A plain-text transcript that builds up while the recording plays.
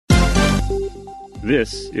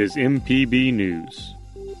This is MPB News.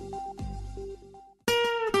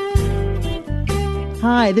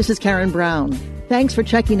 Hi, this is Karen Brown. Thanks for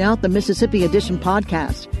checking out the Mississippi Edition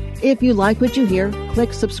podcast. If you like what you hear,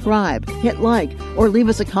 click subscribe, hit like, or leave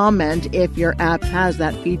us a comment if your app has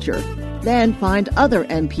that feature. Then find other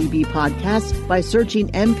MPB podcasts by searching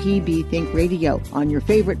MPB Think Radio on your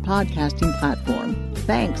favorite podcasting platform.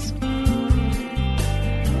 Thanks.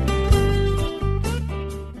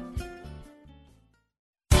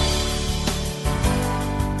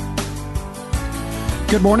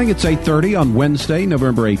 Good morning. It's 8:30 on Wednesday,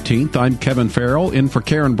 November 18th. I'm Kevin Farrell, in for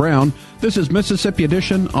Karen Brown. This is Mississippi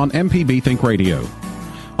Edition on MPB Think Radio.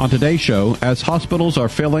 On today's show, as hospitals are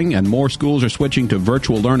filling and more schools are switching to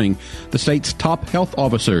virtual learning, the state's top health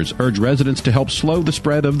officers urge residents to help slow the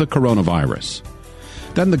spread of the coronavirus.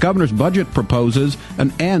 Then the governor's budget proposes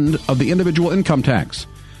an end of the individual income tax.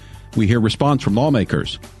 We hear response from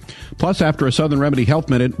lawmakers. Plus, after a Southern Remedy Health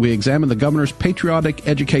Minute, we examine the governor's Patriotic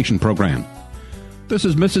education program. This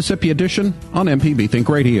is Mississippi Edition on MPB Think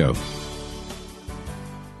Radio.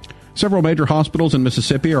 Several major hospitals in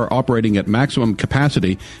Mississippi are operating at maximum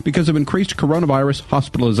capacity because of increased coronavirus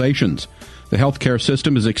hospitalizations. The healthcare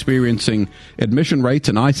system is experiencing admission rates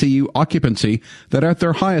and ICU occupancy that are at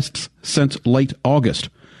their highest since late August.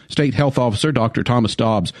 State Health Officer Dr. Thomas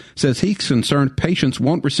Dobbs says he's concerned patients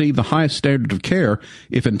won't receive the highest standard of care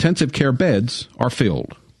if intensive care beds are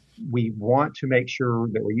filled. We want to make sure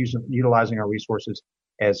that we're utilizing our resources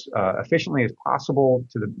as efficiently as possible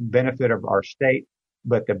to the benefit of our state.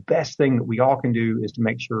 But the best thing that we all can do is to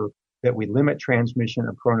make sure that we limit transmission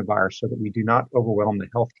of coronavirus so that we do not overwhelm the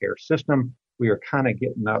healthcare system. We are kind of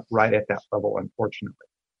getting up right at that level, unfortunately.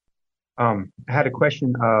 I had a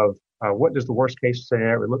question of what does the worst case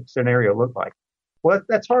scenario look like? Well,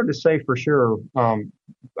 that's hard to say for sure. I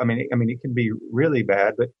mean, it can be really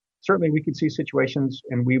bad, but certainly we could see situations,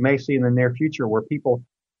 and we may see in the near future, where people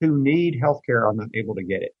who need healthcare are not able to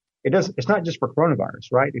get it. It's not just for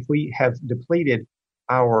coronavirus, right? If we have depleted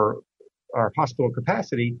our hospital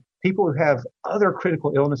capacity, people who have other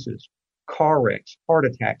critical illnesses, car wrecks, heart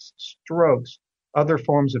attacks, strokes, other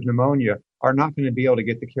forms of pneumonia, are not going to be able to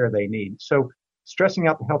get the care they need. So stressing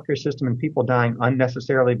out the healthcare system and people dying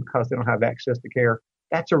unnecessarily because they don't have access to care,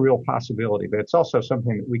 that's a real possibility. But it's also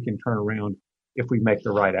something that we can turn around if we make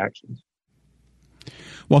the right actions.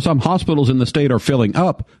 While some hospitals in the state are filling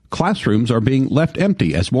up, classrooms are being left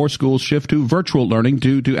empty as more schools shift to virtual learning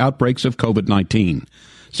due to outbreaks of COVID-19.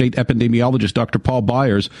 State epidemiologist Dr. Paul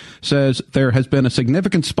Byers says there has been a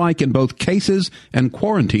significant spike in both cases and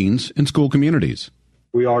quarantines in school communities.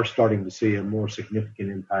 We are starting to see a more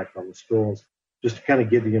significant impact on the schools. Just to kind of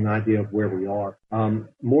give you an idea of where we are,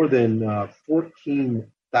 more than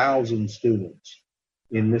 14,000 students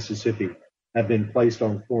in Mississippi have been placed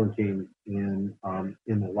on quarantine in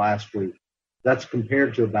the last week. That's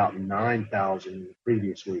compared to about 9,000 in the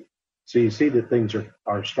previous week. So you see that things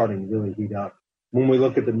are starting to really heat up. When we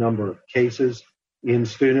look at the number of cases in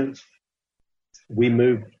students, we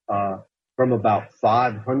moved from about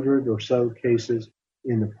 500 or so cases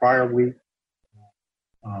in the prior week,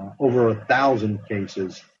 over 1,000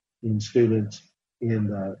 cases in students in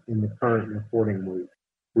the current reporting week.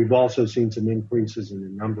 We've also seen some increases in the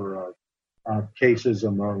number of cases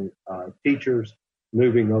among teachers,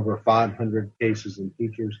 moving over 500 cases in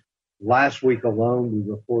teachers. Last week alone, we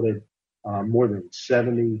reported more than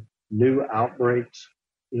 70 new outbreaks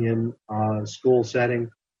in school setting.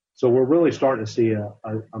 So we're really starting to see a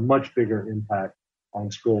much bigger impact on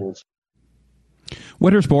schools.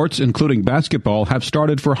 Winter sports, including basketball, have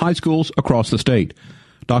started for high schools across the state.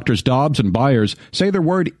 Doctors Dobbs and Byers say they're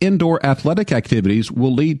worried indoor athletic activities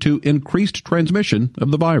will lead to increased transmission of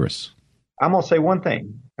the virus. I'm going to say one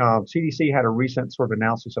thing. CDC had a recent sort of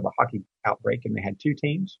analysis of a hockey outbreak, and they had two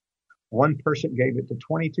teams. One person gave it to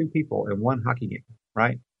 22 people in one hockey game,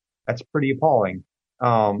 right? That's pretty appalling.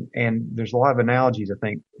 And there's a lot of analogies, I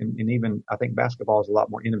think, and even I think basketball is a lot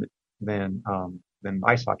more intimate than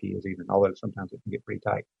ice hockey is even, although sometimes it can get pretty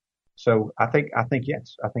tight. So I think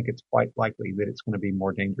yes, I think it's quite likely that it's going to be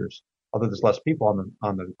more dangerous. Although there's less people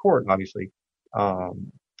on the court, obviously.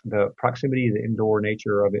 The proximity, the indoor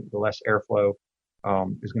nature of it, the less airflow,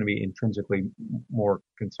 is going to be intrinsically more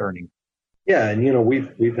concerning. Yeah, and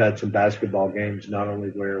we've had some basketball games not only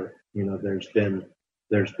where there's been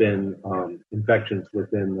infections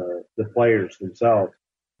within the players themselves,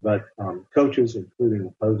 but coaches, including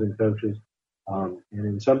opposing coaches, and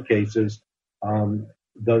in some cases,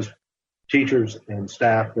 those teachers and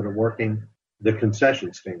staff that are working the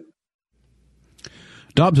concession stand.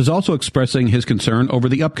 Dobbs is also expressing his concern over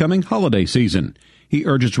the upcoming holiday season. He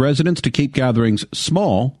urges residents to keep gatherings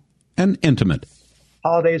small and intimate.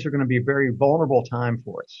 holidays are going to be a very vulnerable time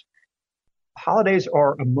for us. Holidays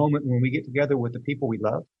are a moment when we get together with the people we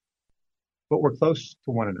love, but we're close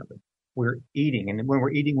to one another. We're eating, and when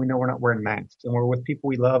we're eating, we know we're not wearing masks, and we're with people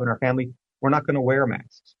we love in our family. We're not going to wear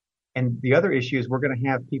masks. And the other issue is we're going to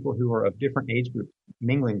have people who are of different age groups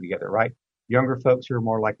mingling together, right? Younger folks who are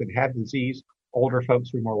more likely to have the disease, older folks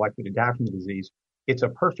who are more likely to die from the disease. It's a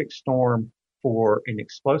perfect storm for an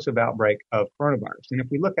explosive outbreak of coronavirus. And if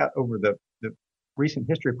we look out over the recent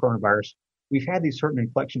history of coronavirus, we've had these certain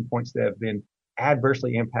inflection points that have been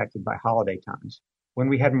adversely impacted by holiday times. When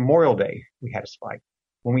we had Memorial Day, we had a spike.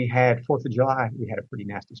 When we had 4th of July, we had a pretty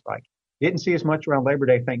nasty spike. Didn't see as much around Labor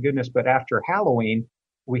Day, thank goodness, but after Halloween,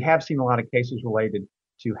 we have seen a lot of cases related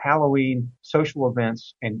to Halloween, social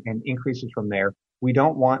events, and increases from there. We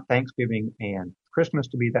don't want Thanksgiving and Christmas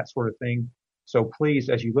to be that sort of thing. So please,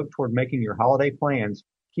 as you look toward making your holiday plans,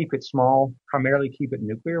 keep it small, primarily keep it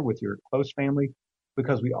nuclear with your close family,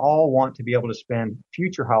 because we all want to be able to spend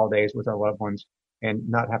future holidays with our loved ones and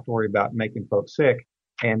not have to worry about making folks sick.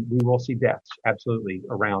 And we will see deaths, absolutely,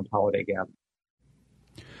 around holiday gatherings.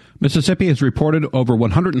 Mississippi has reported over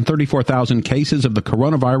 134,000 cases of the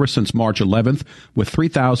coronavirus since March 11th, with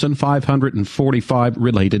 3,545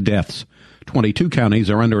 related deaths. 22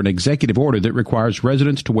 counties are under an executive order that requires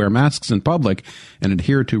residents to wear masks in public and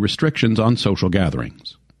adhere to restrictions on social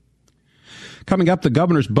gatherings. Coming up, the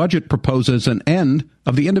governor's budget proposes an end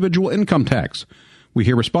of the individual income tax. We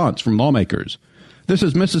hear response from lawmakers. This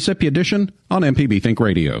is Mississippi Edition on MPB Think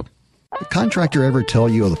Radio. The contractor ever tell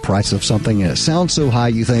you the price of something and it sounds so high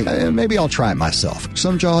you think, maybe I'll try it myself.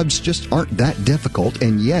 Some jobs just aren't that difficult,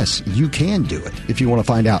 and yes, you can do it. If you want to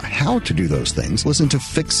find out how to do those things, listen to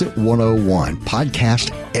Fix It 101,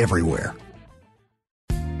 podcast everywhere.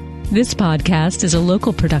 This podcast is a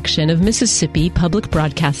local production of Mississippi Public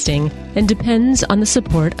Broadcasting and depends on the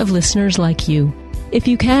support of listeners like you. If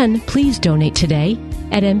you can, please donate today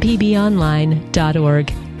at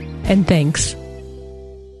mpbonline.org. And thanks.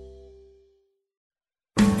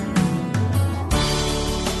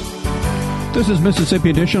 This is Mississippi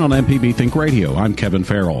Edition on MPB Think Radio. I'm Kevin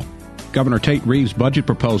Farrell. Governor Tate Reeves' budget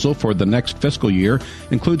proposal for the next fiscal year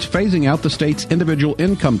includes phasing out the state's individual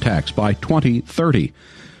income tax by 2030.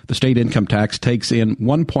 The state income tax takes in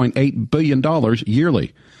 $1.8 billion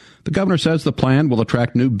yearly. The governor says the plan will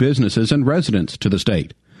attract new businesses and residents to the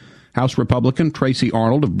state. House Republican Tracy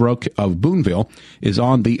Arnold of Boonville is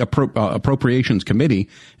on the Appropriations Committee,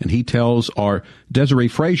 and he tells our Desiree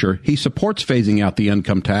Frazier he supports phasing out the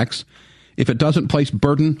income tax if it doesn't place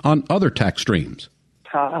burden on other tax streams.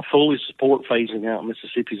 I fully support phasing out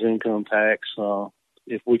Mississippi's income tax.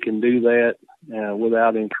 If we can do that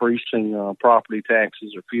without increasing property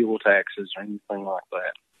taxes or fuel taxes or anything like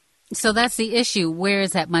that. So that's the issue. Where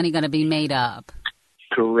is that money going to be made up?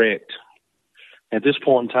 Correct. At this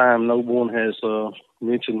point in time, no one has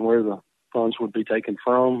mentioned where the funds would be taken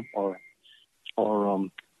from or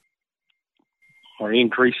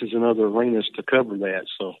increases in other arenas to cover that.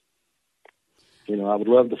 So, I would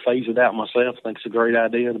love to phase it out myself. I think it's a great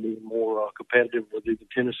idea to be more competitive with either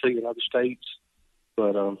Tennessee and other states.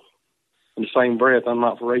 But in the same breath, I'm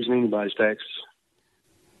not for raising anybody's taxes.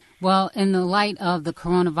 Well, in the light of the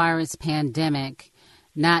coronavirus pandemic,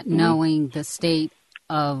 not knowing the state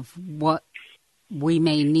of what we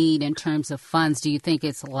may need in terms of funds, do you think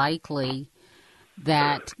it's likely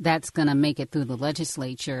that that's going to make it through the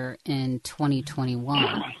legislature in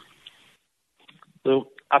 2021? So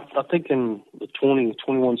I think in the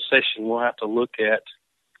 2021 session, we'll have to look at,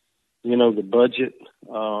 the budget,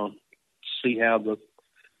 see how the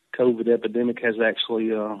COVID epidemic has actually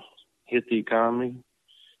hit the economy,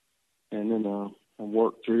 and then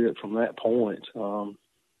work through it from that point to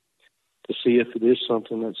see if it is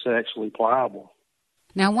something that's actually pliable.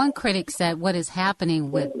 Now, one critic said what is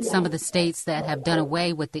happening with some of the states that have done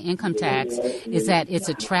away with the income tax is that it's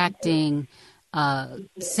attracting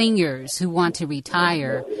seniors who want to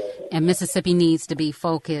retire, and Mississippi needs to be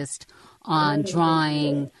focused on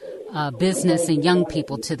drawing business and young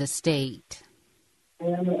people to the state.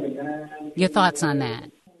 Your thoughts on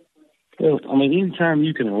that? Well, anytime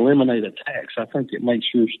you can eliminate a tax, I think it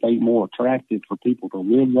makes your state more attractive for people to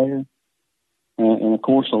live there. And, of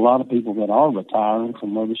course, a lot of people that are retiring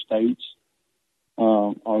from other states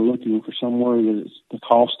are looking for somewhere that the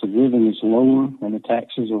cost of living is lower and the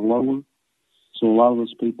taxes are lower. So a lot of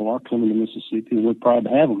those people are coming to Mississippi. We're proud to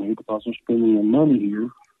have them here because they're spending their money here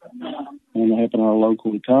and helping our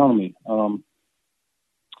local economy. So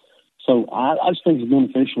I just think it's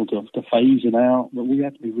beneficial to phase it out, but we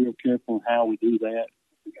have to be real careful in how we do that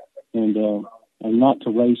and not to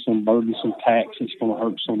raise some burdensome tax that's going to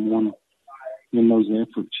hurt someone in those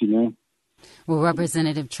efforts, Well,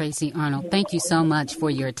 Representative Tracy Arnold, thank you so much for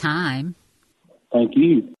your time. Thank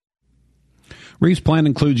you. Reeves' plan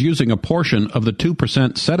includes using a portion of the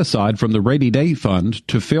 2% set aside from the rainy day fund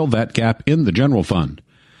to fill that gap in the general fund.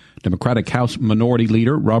 Democratic House Minority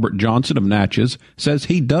Leader Robert Johnson of Natchez says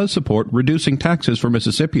he does support reducing taxes for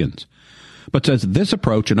Mississippians, but says this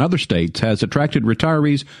approach in other states has attracted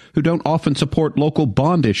retirees who don't often support local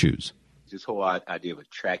bond issues. This whole idea of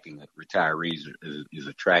attracting retirees is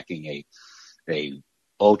attracting a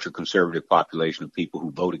ultra-conservative population of people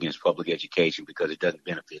who vote against public education because it doesn't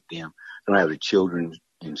benefit them. They don't have the children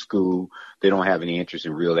in school. They don't have any interest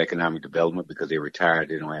in real economic development because they're retired.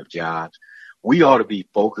 They don't have jobs. We ought to be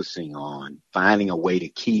focusing on finding a way to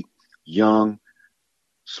keep young,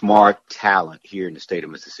 smart talent here in the state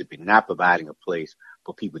of Mississippi, not providing a place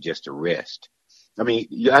for people just to rest. I mean,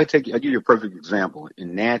 I'll give you a perfect example.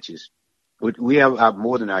 In Natchez, we have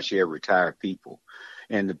more than our share of retired people.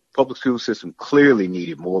 And the public school system clearly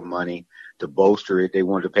needed more money to bolster it. They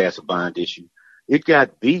wanted to pass a bond issue. It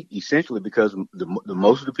got beat essentially because the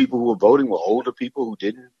most of the people who were voting were older people who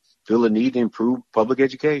didn't feel the need to improve public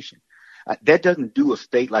education. That doesn't do a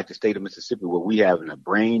state like the state of Mississippi where we have a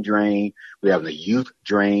brain drain, we have a youth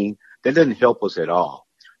drain. That doesn't help us at all.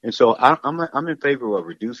 And so I'm in favor of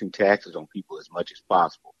reducing taxes on people as much as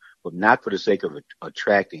possible, but not for the sake of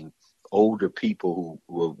attracting older people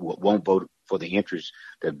who won't vote for the interest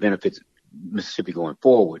that benefits Mississippi going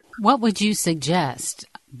forward. What would you suggest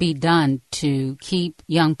be done to keep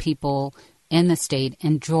young people in the state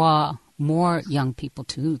and draw more young people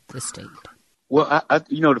to the state? Well,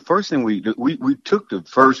 the first thing we took the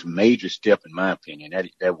first major step, in my opinion,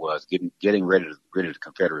 that was getting rid of the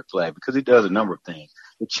Confederate flag, because it does a number of things.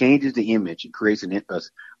 It changes the image. It creates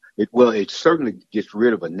it certainly gets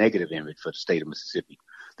rid of a negative image for the state of Mississippi.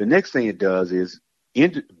 The next thing it does is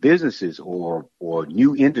businesses or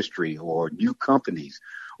new industry or new companies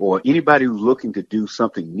or anybody who's looking to do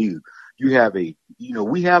something new. We have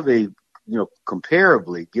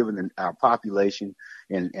comparably, given our population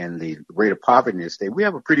and the rate of poverty in the state, we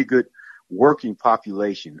have a pretty good working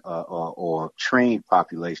population or trained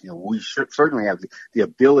population. And we certainly have the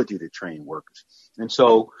ability to train workers. And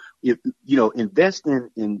so, invest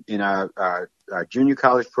in our junior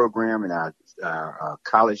college program and our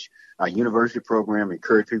college, our university program,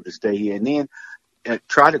 encourage people to stay here, and then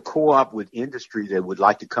try to co-op with industry that would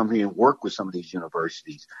like to come here and work with some of these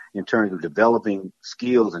universities in terms of developing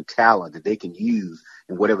skills and talent that they can use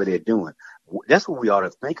in whatever they're doing. That's what we ought to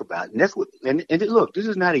think about. And that's look, this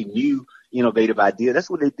is not a new innovative idea. That's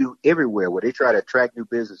what they do everywhere where they try to attract new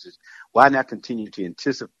businesses. Why not continue to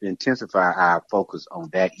intensify our focus on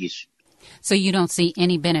that issue? So you don't see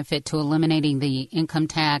any benefit to eliminating the income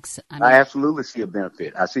tax? I absolutely see a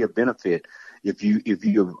benefit. I see a benefit if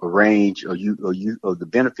you arrange or the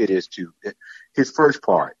benefit is to his first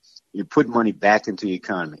part. You put money back into the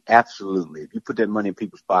economy. Absolutely. If you put that money in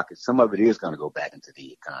people's pockets, some of it is going to go back into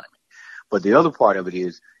the economy. But the other part of it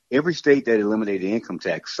is every state that eliminated the income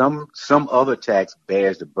tax, some other tax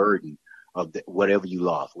bears the burden of whatever you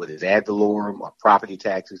lost, whether it's ad valorem or property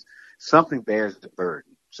taxes, something bears the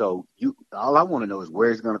burden. So all I want to know is where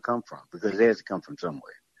it's going to come from, because it has to come from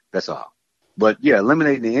somewhere. That's all. But yeah,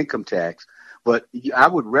 eliminating the income tax. But I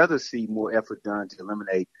would rather see more effort done to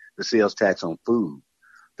eliminate the sales tax on food.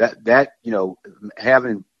 That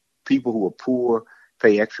having people who are poor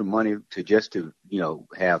pay extra money to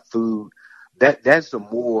have food. That's a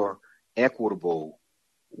more equitable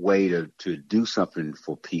way to do something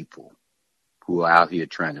for people who are out here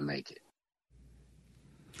trying to make it.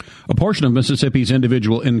 A portion of Mississippi's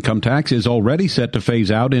individual income tax is already set to phase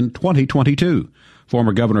out in 2022.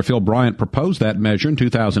 Former Governor Phil Bryant proposed that measure in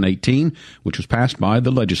 2018, which was passed by the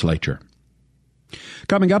legislature.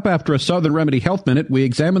 Coming up after a Southern Remedy Health Minute, we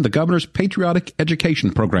examine the governor's Patriotic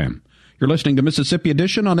education program. You're listening to Mississippi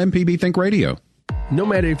Edition on MPB Think Radio. No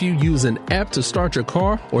matter if you use an app to start your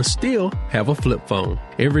car or still have a flip phone,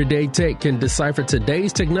 Everyday Tech can decipher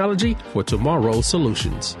today's technology for tomorrow's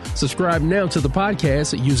solutions. Subscribe now to the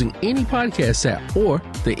podcast using any podcast app or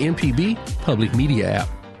the MPB Public Media app.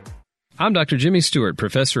 I'm Dr. Jimmy Stewart,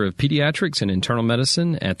 professor of pediatrics and internal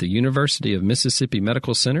medicine at the University of Mississippi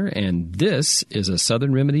Medical Center, and this is a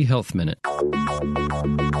Southern Remedy Health Minute.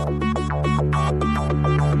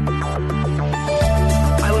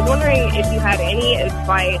 Wondering if you had any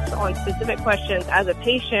advice on specific questions as a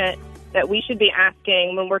patient that we should be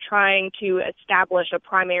asking when we're trying to establish a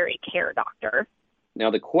primary care doctor.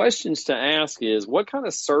 Now, the questions to ask is, what kind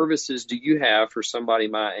of services do you have for somebody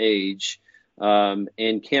my age?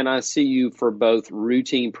 And can I see you for both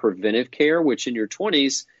routine preventive care, which in your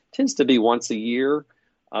 20s tends to be once a year,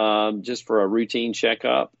 just for a routine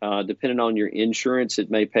checkup. Depending on your insurance, it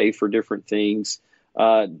may pay for different things.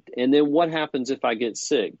 And then what happens if I get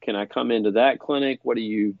sick? Can I come into that clinic? What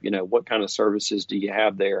kind of services do you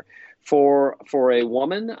have there? For a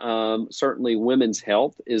woman, certainly women's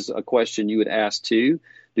health is a question you would ask too.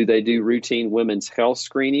 Do they do routine women's health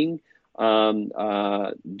screening,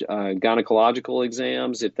 gynecological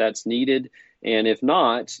exams if that's needed? And if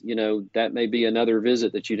not, that may be another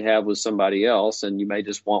visit that you'd have with somebody else, and you may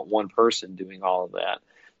just want one person doing all of that.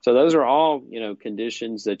 So those are all,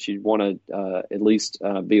 conditions that you'd want to at least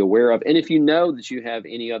be aware of. And if you know that you have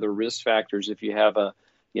any other risk factors, if you have a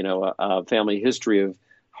family history of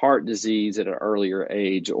heart disease at an earlier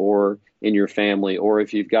age or in your family, or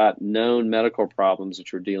if you've got known medical problems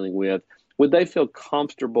that you're dealing with, would they feel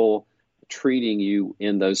comfortable treating you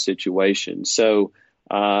in those situations? So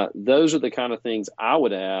those are the kind of things I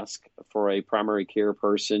would ask for a primary care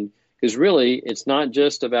person, because really it's not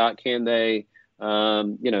just about can they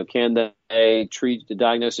diagnose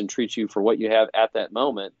and treat you for what you have at that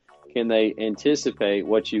moment. Can they anticipate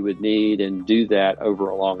what you would need and do that over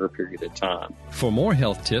a longer period of time? For more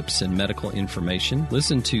health tips and medical information,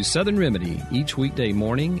 listen to Southern Remedy each weekday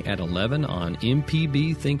morning at 11 on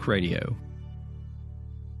MPB Think Radio.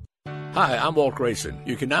 Hi, I'm Walt Grayson.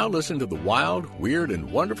 You can now listen to the wild, weird,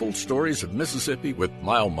 and wonderful stories of Mississippi with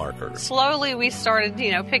Mile Marker. Slowly, we started,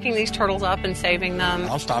 picking these turtles up and saving them.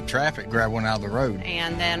 I'll stop traffic, grab one out of the road.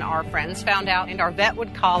 And then our friends found out, and our vet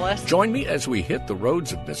would call us. Join me as we hit the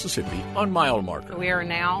roads of Mississippi on Mile Marker. We are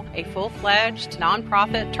now a full-fledged,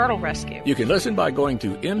 nonprofit turtle rescue. You can listen by going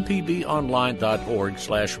to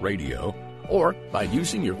mpbonline.org/radio or by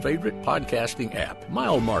using your favorite podcasting app.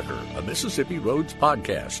 Mile Marker, a Mississippi Roads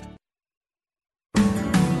podcast.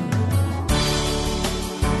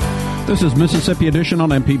 This is Mississippi Edition on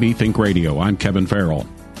MPB Think Radio. I'm Kevin Farrell.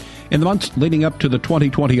 In the months leading up to the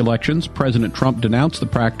 2020 elections, President Trump denounced the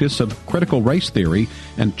practice of critical race theory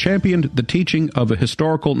and championed the teaching of a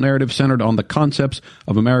historical narrative centered on the concepts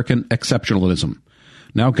of American exceptionalism.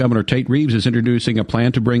 Now Governor Tate Reeves is introducing a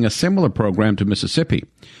plan to bring a similar program to Mississippi.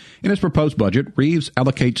 In his proposed budget, Reeves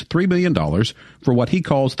allocates $3 million for what he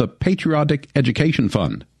calls the Patriotic Education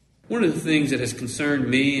Fund. One of the things that has concerned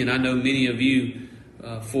me, and I know many of you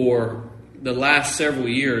for the last several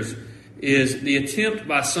years, is the attempt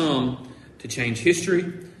by some to change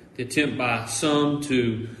history, the attempt by some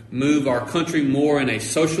to move our country more in a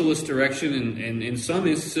socialist direction, and in some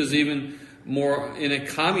instances even more in a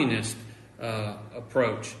communist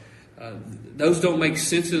approach. Those don't make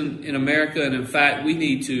sense in America, and in fact, we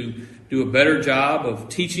need to do a better job of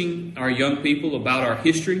teaching our young people about our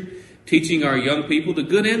history, teaching our young people the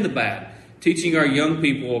good and the bad, teaching our young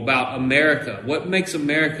people about America, what makes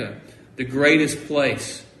America the greatest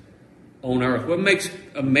place on earth, what makes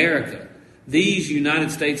America, these United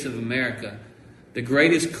States of America, the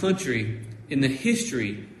greatest country in the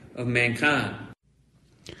history of mankind.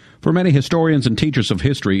 For many historians and teachers of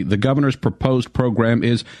history, the governor's proposed program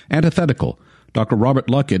is antithetical. Dr. Robert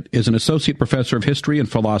Luckett is an associate professor of history and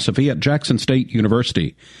philosophy at Jackson State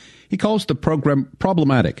University. He calls the program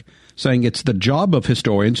problematic, saying it's the job of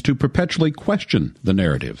historians to perpetually question the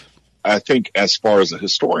narrative. I think as far as a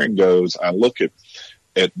historian goes, I look at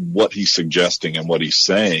what he's suggesting and what he's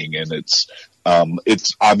saying, and it's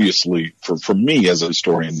obviously, for me as a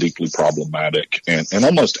historian, deeply problematic and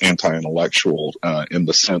almost anti-intellectual in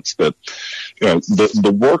the sense that,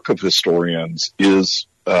 the work of historians is,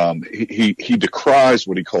 he decries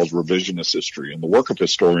what he calls revisionist history, and the work of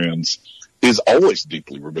historians is always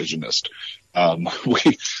deeply revisionist.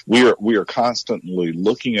 We are constantly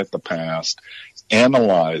looking at the past,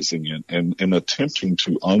 analyzing it, and attempting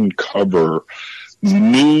to uncover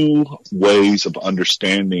new ways of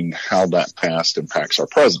understanding how that past impacts our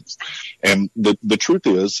present. And the truth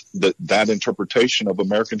is that interpretation of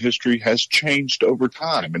American history has changed over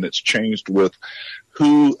time, and it's changed with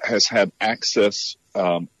who has had access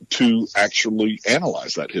to actually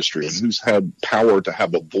analyze that history and who's had power to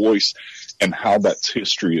have a voice and how that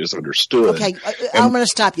history is understood. Okay, I'm going to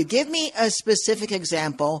stop you. Give me a specific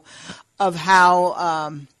example of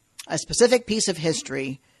how a specific piece of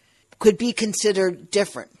history could be considered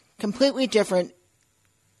different, completely different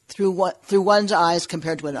through one's eyes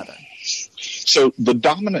compared to another. So the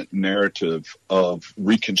dominant narrative of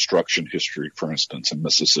Reconstruction history, for instance, in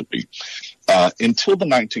Mississippi, until the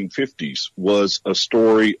 1950s was a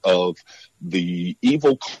story of the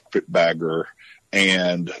evil carpetbagger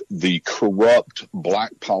and the corrupt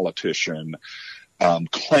black politician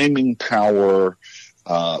claiming power,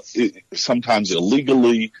 sometimes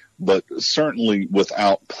illegally, but certainly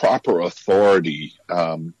without proper authority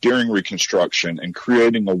during Reconstruction and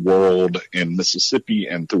creating a world in Mississippi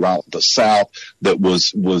and throughout the South that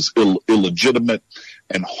was illegitimate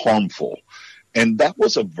and harmful. And that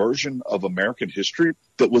was a version of American history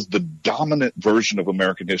that was the dominant version of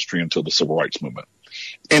American history until the Civil Rights Movement.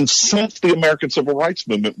 And since the American Civil Rights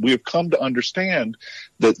Movement, we have come to understand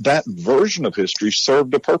that that version of history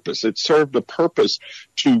served a purpose. It served a purpose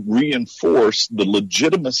to reinforce the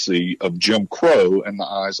legitimacy of Jim Crow in the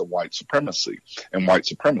eyes of white supremacy and white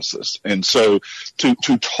supremacists. And so to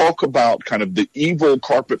talk about kind of the evil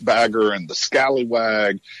carpetbagger and the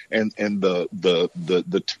scallywag and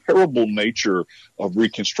the terrible nature of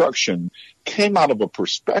Reconstruction came out of a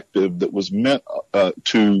perspective that was meant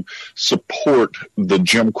to support the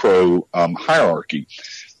Jim Crow hierarchy.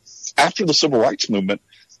 After the Civil Rights Movement,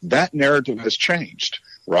 that narrative has changed,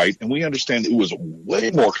 right? And we understand it was way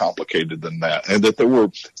more complicated than that, and that there were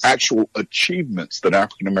actual achievements that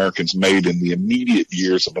African Americans made in the immediate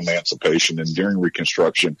years of emancipation and during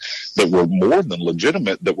Reconstruction that were more than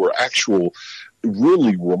legitimate, that were actual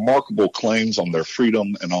really remarkable claims on their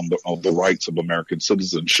freedom and on the rights of American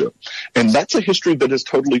citizenship. And that's a history that has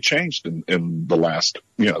totally changed in the last,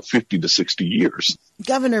 50 to 60 years.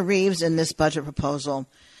 Governor Reeves, in this budget proposal,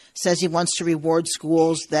 says he wants to reward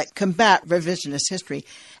schools that combat revisionist history.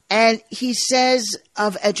 And he says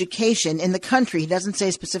of education in the country, he doesn't say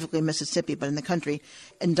specifically Mississippi, but in the country,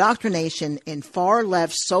 indoctrination in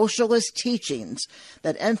far-left socialist teachings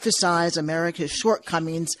that emphasize America's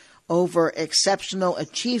shortcomings over exceptional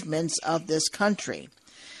achievements of this country.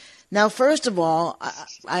 Now, first of all,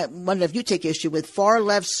 I wonder if you take issue with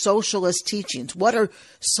far-left socialist teachings. What are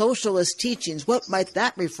socialist teachings? What might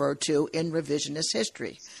that refer to in revisionist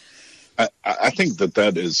history? I think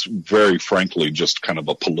that is very frankly just kind of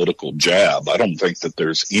a political jab. I don't think that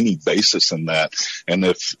there's any basis in that. And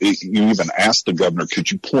if you even ask the governor,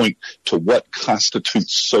 could you point to what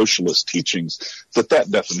constitutes socialist teachings,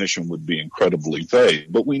 that definition would be incredibly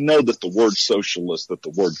vague. But we know that the word socialist, that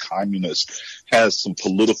the word communist has some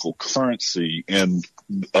political currency in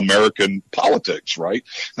American politics, right?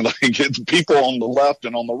 And people on the left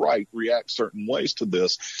and on the right react certain ways to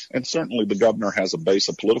this. And certainly the governor has a base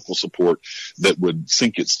of political support that would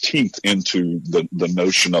sink its teeth into the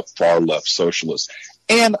notion of far left socialists.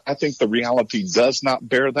 And I think the reality does not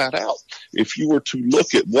bear that out. If you were to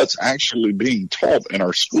look at what's actually being taught in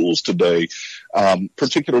our schools today,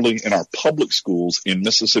 particularly in our public schools in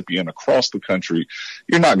Mississippi and across the country,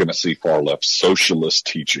 you're not going to see far left socialist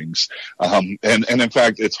teachings. And in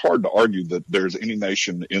fact, it's hard to argue that there's any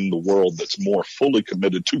nation in the world that's more fully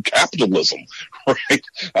committed to capitalism, right,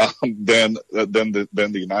 than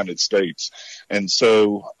the United States. And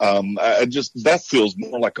so that feels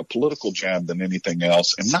more like a political jab than anything else,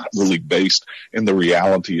 and not really based in the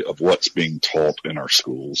reality of what's being taught in our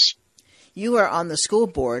schools. You are on the school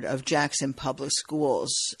board of Jackson Public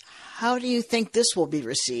Schools. How do you think this will be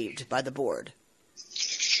received by the board?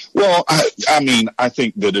 Well, I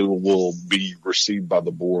think that it will be received by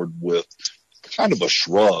the board with kind of a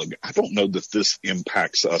shrug. I don't know that this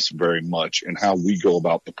impacts us very much in how we go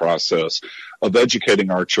about the process of educating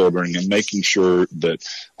our children and making sure that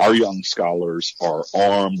our young scholars are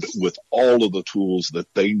armed with all of the tools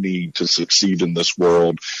that they need to succeed in this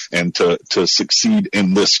world and to succeed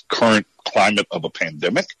in this current climate of a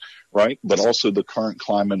pandemic, right? But also the current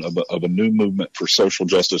climate of a new movement for social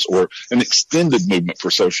justice, or an extended movement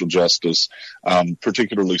for social justice,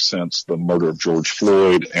 particularly since the murder of George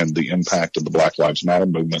Floyd and the impact of the Black Lives Matter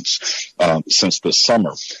movements since this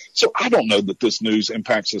summer. So I don't know that this news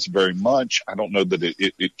impacts us very much. I don't know that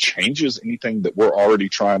it changes anything that we're already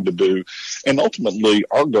trying to do. And ultimately,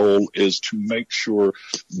 our goal is to make sure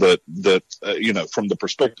that from the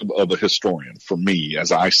perspective of a historian, for me,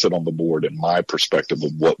 as I sit on the board, and my perspective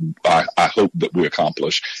of what I hope that we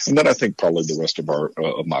accomplish, and that I think probably the rest of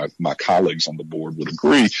my colleagues on the board would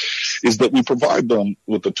agree, is that we provide them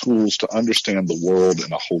with the tools to understand the world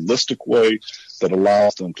in a holistic way that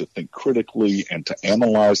allows them to think critically and to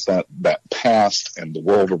analyze that past and the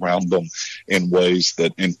world around them in ways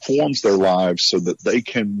that informs their lives, so that they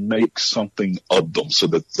can make something of them, so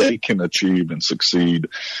that they can achieve and succeed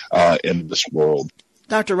in this world.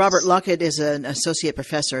 Dr. Robert Luckett is an associate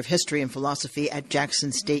professor of history and philosophy at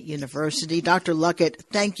Jackson State University. Dr. Luckett,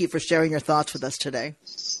 thank you for sharing your thoughts with us today.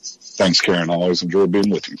 Thanks, Karen. I always enjoy being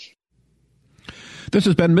with you. This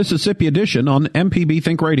has been Mississippi Edition on MPB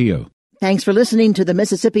Think Radio. Thanks for listening to the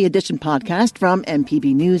Mississippi Edition podcast from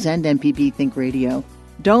MPB News and MPB Think Radio.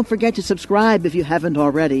 Don't forget to subscribe if you haven't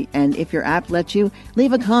already, and if your app lets you,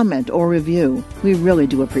 leave a comment or review. We really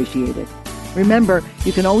do appreciate it. Remember,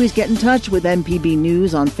 you can always get in touch with MPB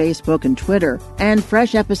News on Facebook and Twitter, and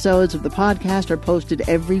fresh episodes of the podcast are posted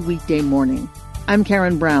every weekday morning. I'm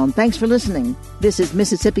Karen Brown. Thanks for listening. This is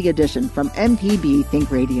Mississippi Edition from MPB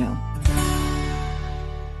Think Radio.